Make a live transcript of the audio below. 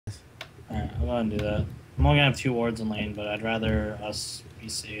I'll go ahead and do that. I'm only gonna have 2 wards in lane, but I'd rather us be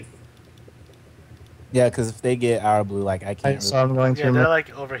safe. Yeah, because if they get our blue, like I can't. So I'm going Yeah, through they're mid.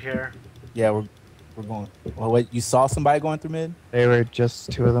 like over here. Yeah, we're going. Well, wait, you saw somebody going through mid? They were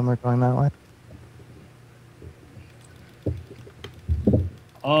just 2 of them were going that way.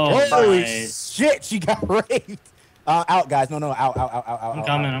 Oh, Holy nice. shit! She got raped. Out, guys. No, out. I'm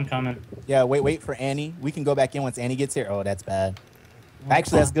coming. I'm coming. Yeah, wait for Annie. We can go back in once Annie gets here. Oh, that's bad.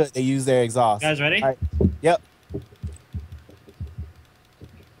 Actually, that's good. They use their exhaust. You guys ready? All right. Yep.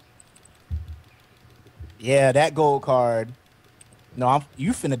 Yeah, that gold card. No,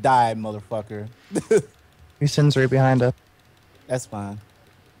 you finna die, motherfucker. Houston's right behind us. That's fine.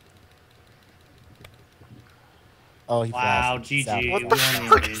 Oh, he Wow, flashed. GG. What We the don't need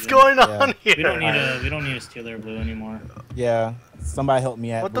fuck to is use going Yeah. on here? We don't need to steal their blue anymore. Yeah, somebody help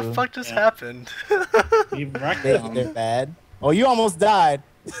me out. What the fuck just Yeah. happened? We wrecked They're them. bad. Oh, you almost died.